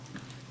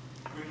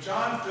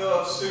John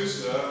Philip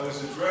Sousa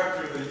was the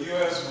director of the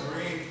U.S.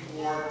 Marine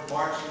Corps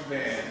Marching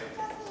Band.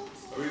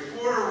 A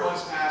reporter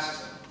once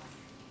asked him,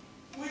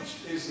 which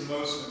is the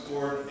most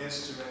important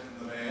instrument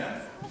in the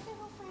band?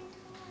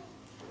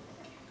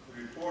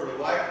 The reporter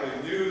likely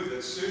knew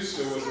that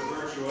Sousa was a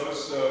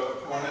virtuoso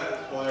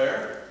cornet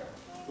player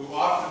who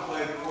often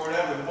played the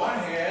cornet with one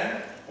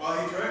hand while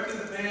he directed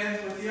the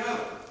band with the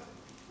other.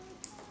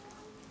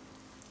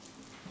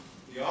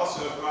 He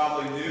also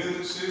probably knew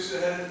that Sousa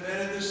had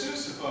invented the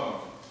sousaphone,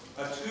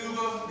 a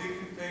tuba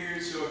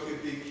reconfigured so it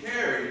could be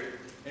carried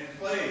and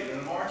played in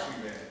a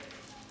marching band.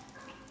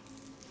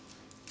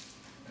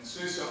 And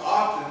Sousa had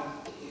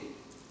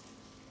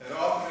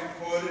often been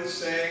quoted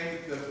saying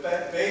that the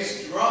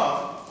bass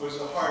drum was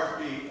the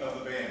heartbeat of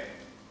the band.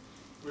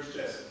 Where's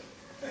Jesse?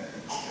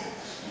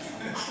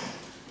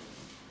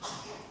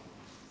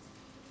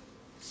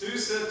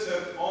 Sousa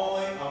took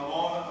only a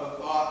moment of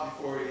thought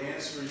before he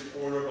answered the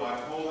reporter by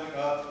holding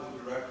up the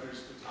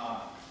director's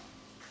baton.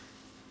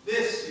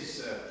 This, he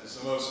said, is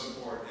the most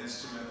important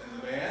instrument in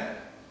the band.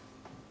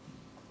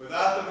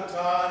 Without the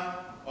baton,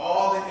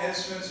 all the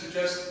instruments are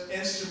just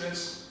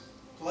instruments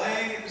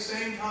playing at the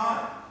same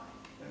time,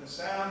 and the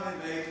sound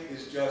they make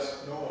is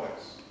just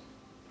noise.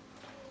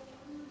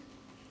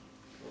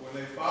 But when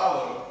they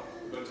follow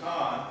the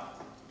baton,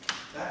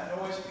 that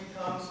noise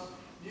becomes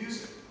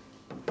music.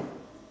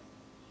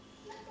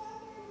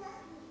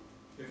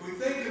 If we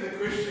think of the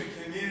Christian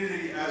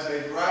community as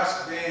a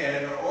brass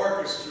band or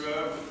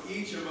orchestra, with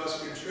each of us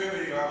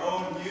contributing our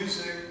own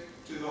music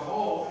to the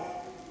whole,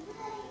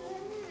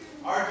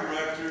 our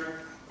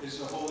director is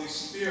the Holy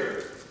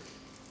Spirit,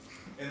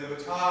 and the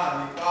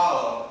baton we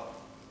follow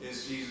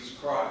is Jesus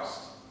Christ.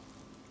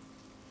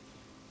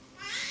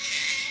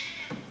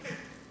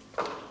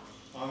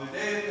 On the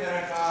day of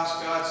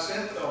Pentecost, God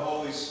sent the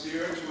Holy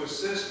Spirit to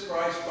assist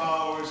Christ's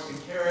followers in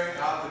carrying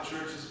out the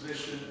church's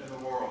mission in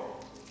the world.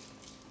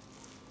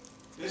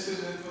 This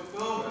is in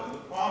fulfillment of the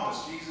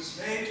promise Jesus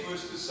made to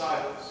his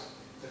disciples,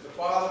 that the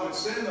Father would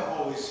send the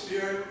Holy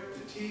Spirit to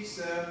teach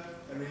them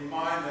and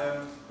remind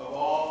them of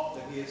all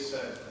that he had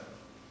said to them.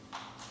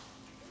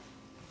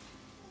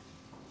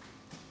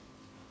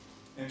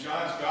 In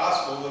John's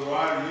Gospel, the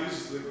writer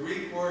uses the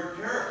Greek word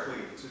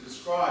paraclete to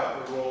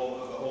describe the role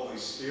of the Holy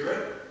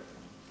Spirit.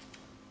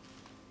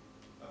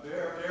 A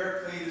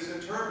paraclete is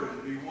interpreted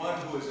to be one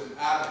who is an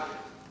advocate,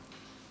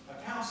 a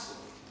counselor,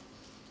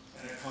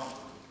 and a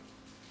comforter.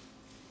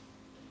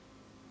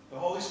 The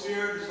Holy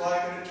Spirit is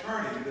like an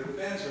attorney who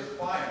defends her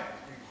client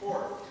in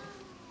court.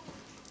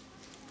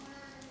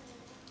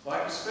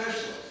 Like a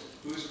specialist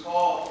who is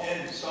called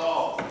in to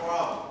solve the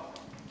problem.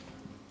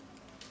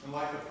 And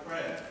like a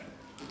friend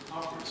who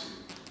comforts you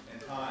in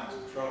times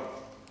of trouble.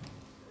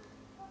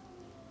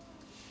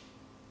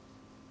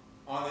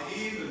 On the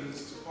eve of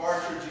his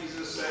departure,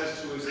 Jesus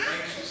says to his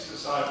anxious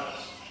disciples,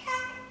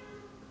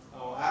 I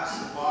will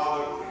ask the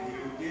Father, and he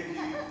will give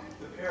you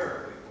the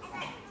Paraclete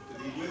to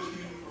be with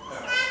you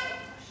forever.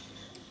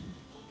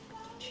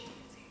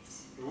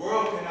 The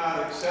world cannot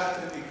accept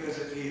him because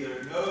it neither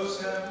knows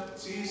him,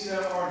 sees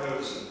him, or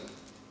knows him.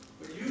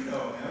 But you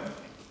know him,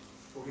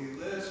 for he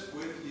lives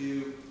with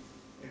you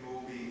and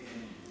will be in you.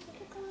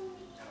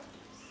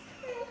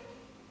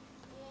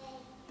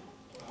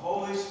 The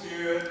Holy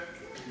Spirit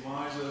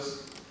reminds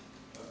us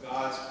of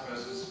God's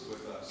presence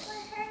with us.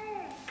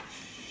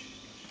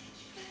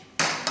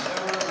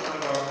 Whenever one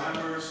of our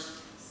members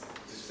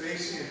is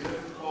facing a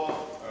difficult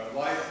or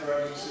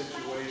life-threatening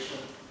situation,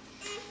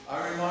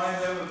 I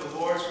remind them of the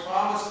Lord's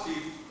promise to be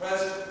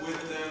present with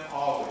them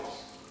always.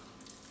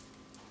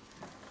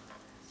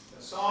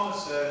 The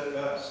psalmist said it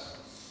best,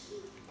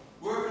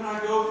 where can I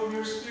go from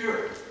your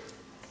spirit?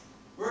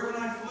 Where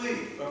can I flee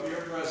from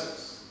your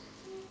presence?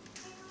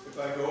 If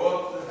I go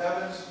up to the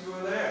heavens, you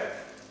are there.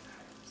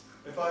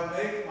 If I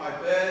make my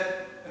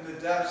bed in the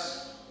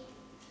depths,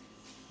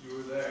 you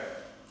are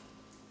there.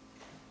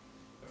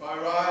 If I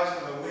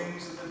rise on the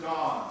wings of the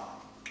dawn,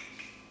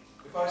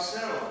 if I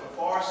settle at the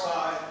far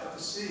side of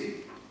the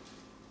sea,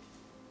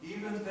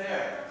 even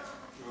there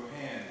your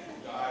hand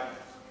will guide me.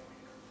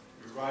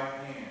 Your right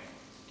hand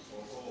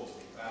will hold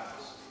me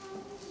fast.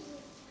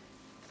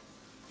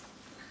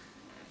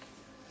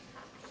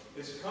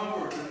 It's a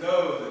comfort to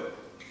know that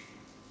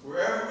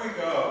wherever we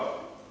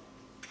go,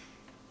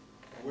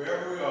 or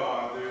wherever we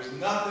are, there is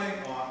nothing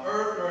on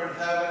earth or in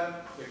heaven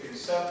that can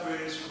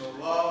separate us from the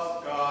love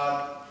of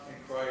God and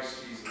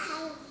Christ Jesus.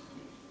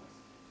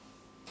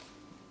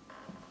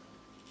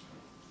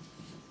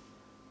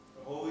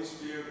 The Holy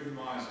Spirit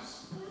reminds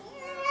us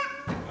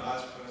of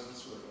God's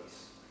presence with us.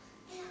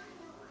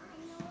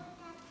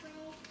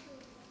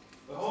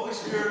 The Holy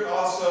Spirit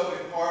also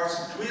imparts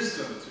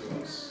wisdom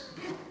to us.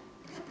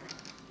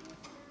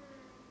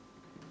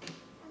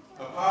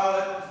 A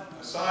pilot,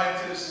 a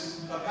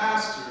scientist, a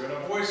pastor, and a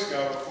Boy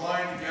Scout were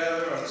flying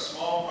together on a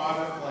small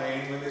private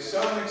plane when they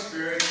suddenly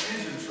experienced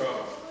engine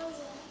trouble.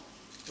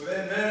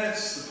 Within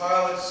minutes, the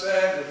pilot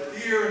said with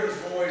fear in his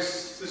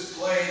voice, "This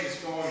plane is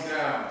going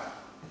down."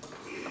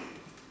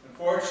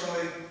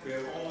 Unfortunately, we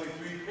have only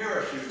 3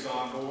 parachutes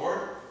on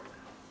board.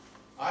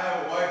 I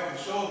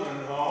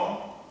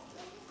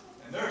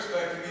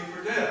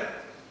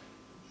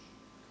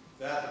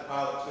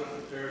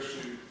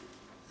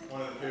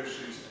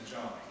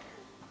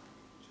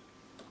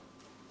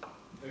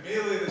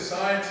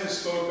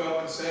spoke up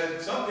and said,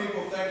 some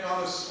people think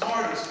I'm the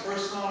smartest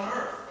person on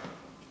earth.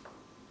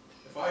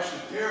 If I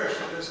should perish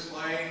in this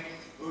plane,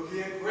 it would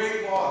be a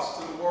great loss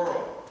to the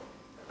world.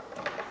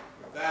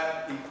 With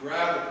that, he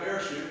grabbed a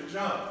parachute and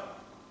jumped.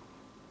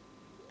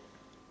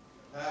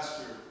 The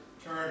pastor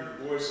turned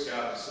to the Boy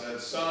Scout and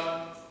said,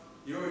 son,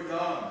 you are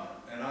young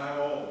and I'm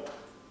old.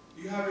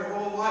 You have your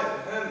whole life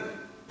ahead of you.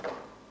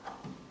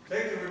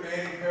 Take the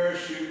remaining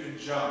parachute and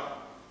jump.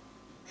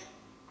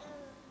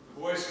 The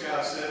Boy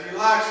Scout said,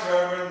 relax,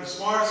 Reverend. The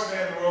smartest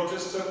man in the world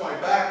just took my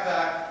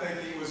backpack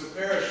thinking it was a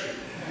parachute.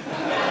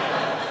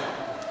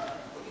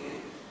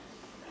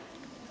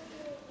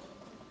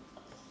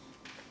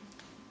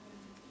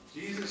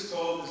 Jesus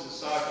told his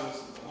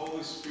disciples that the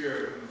Holy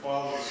Spirit, whom the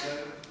Father will send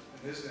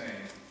in his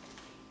name,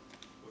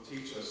 will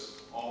teach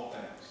us all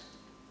things.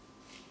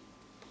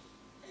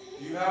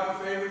 Do you have a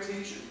favorite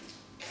teacher?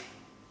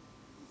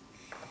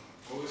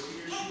 What was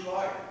he or she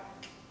like?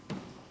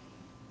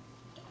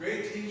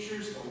 Great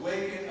teachers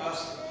awaken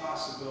us to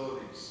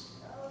possibilities,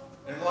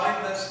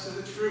 enlighten us to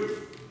the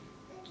truth,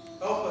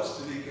 help us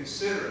to be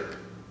considerate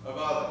of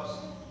others,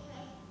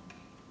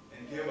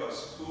 and give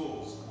us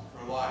tools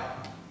for life.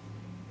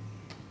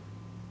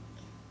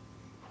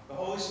 The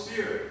Holy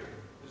Spirit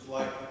is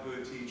like a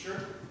good teacher.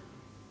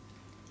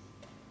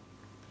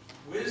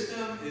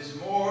 Wisdom is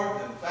more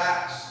than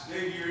facts,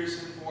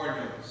 figures, and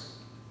formulas.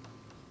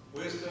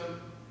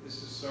 Wisdom is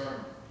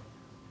discernment.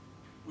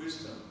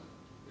 Wisdom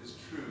is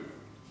truth.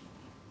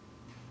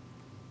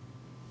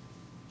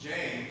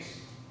 James,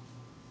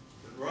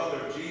 the brother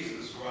of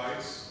Jesus,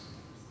 writes,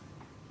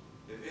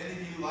 if any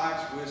of you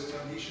lacks wisdom,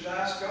 he should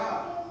ask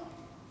God,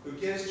 who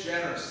gives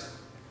generously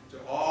to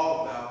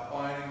all without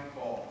finding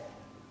fault,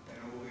 and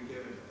it will be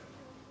given him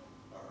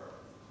or her.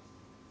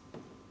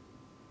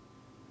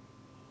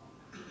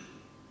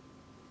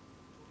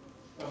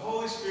 The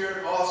Holy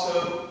Spirit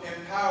also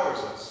empowers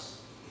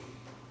us.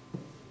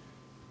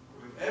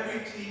 With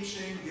every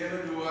teaching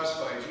given to us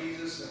by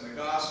Jesus in the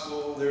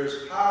gospel, there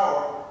is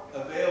power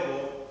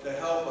available to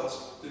help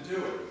us to do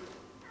it.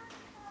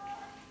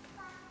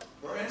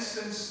 For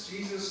instance,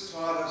 Jesus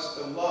taught us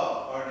to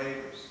love our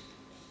neighbors.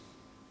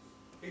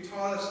 He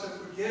taught us to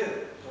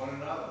forgive one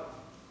another.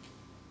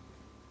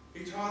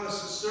 He taught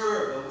us to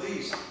serve the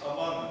least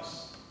among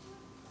us.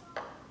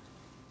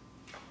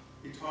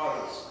 He taught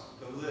us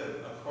to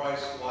live a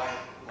Christ-like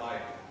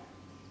life.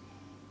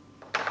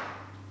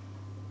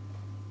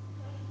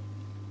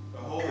 The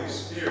Holy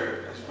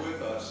Spirit is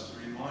with us to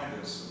remind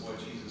us of what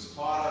Jesus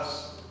taught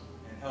us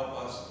and help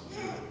us to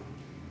do it.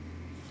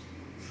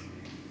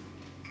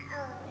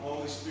 The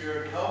Holy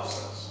Spirit helps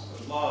us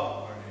to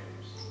love our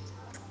neighbors,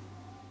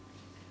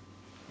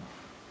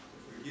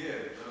 to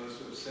forgive those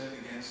who have sinned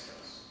against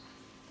us,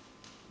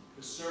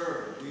 to serve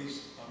the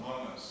least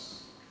among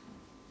us,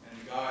 and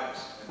to guide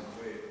us in the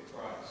way of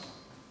Christ.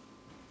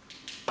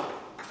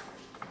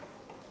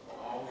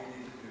 All we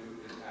need to do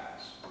is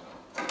ask.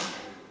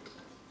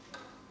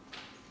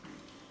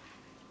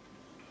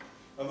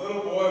 A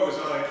little boy was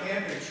on a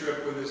camping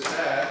trip with his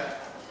dad.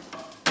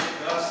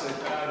 Thus, they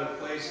found a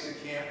place to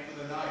camp for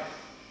the night.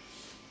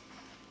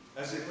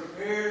 As they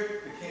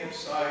prepared the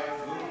campsite,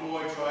 the little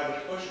boy tried to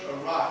push a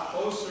rock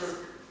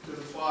closer to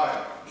the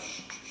fire.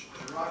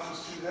 The rock was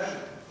too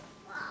heavy.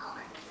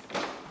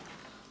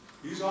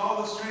 Use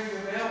all the strength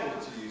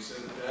available to you,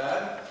 said the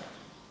dad.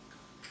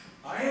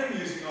 I am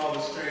using all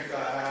the strength I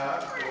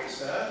have, the boy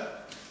said.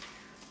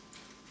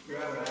 You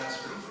haven't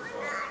asked me for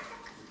help,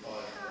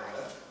 replied the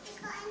dad.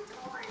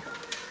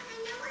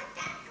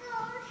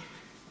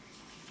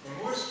 When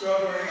we're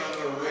struggling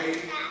under a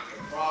weight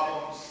of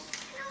problems,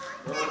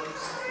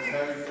 burdens too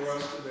heavy for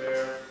us to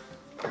bear,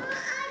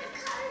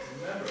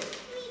 remember,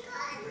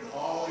 you can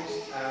always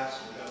ask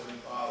the Heavenly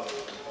Father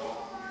for help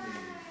you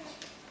need.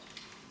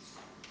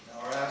 Now,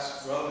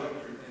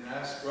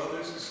 ask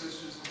brothers and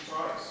sisters in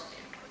Christ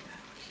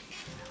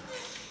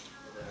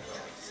for that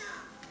help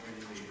when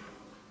you need it.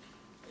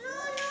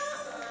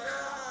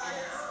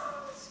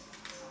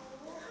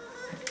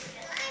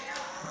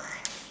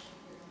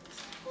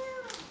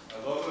 I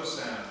love those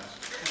sounds.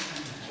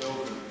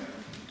 Children again.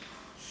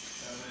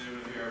 Haven't been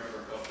able to hear for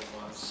a couple of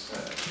months.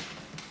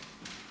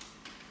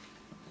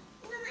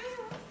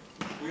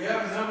 We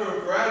have a number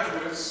of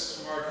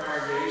graduates from our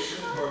congregation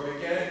who are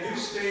beginning new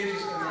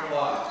stages in their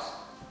lives.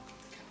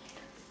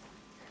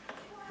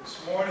 This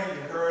morning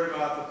you heard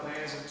about the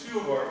plans of two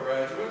of our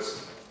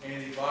graduates,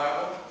 Andy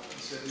Bible and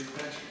Cindy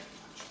Pension.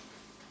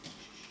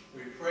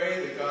 We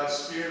pray that God's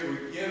Spirit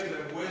would give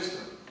them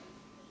wisdom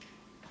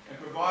and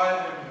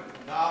provide them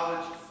with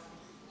knowledge,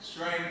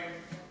 strength,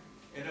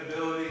 and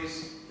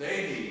abilities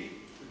they need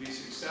to be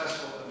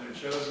successful in their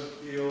chosen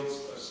fields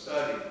of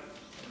study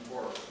and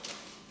work.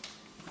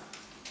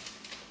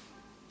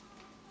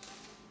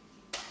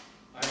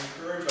 I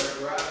encourage our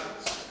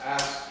graduates to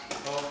ask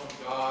for help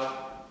from God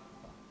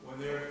when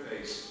they are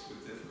faced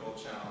with difficult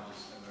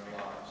challenges in their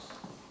lives.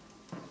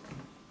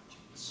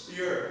 The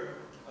Spirit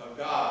of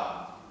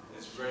God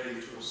is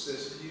ready to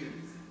assist you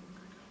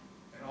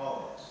and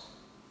all of us.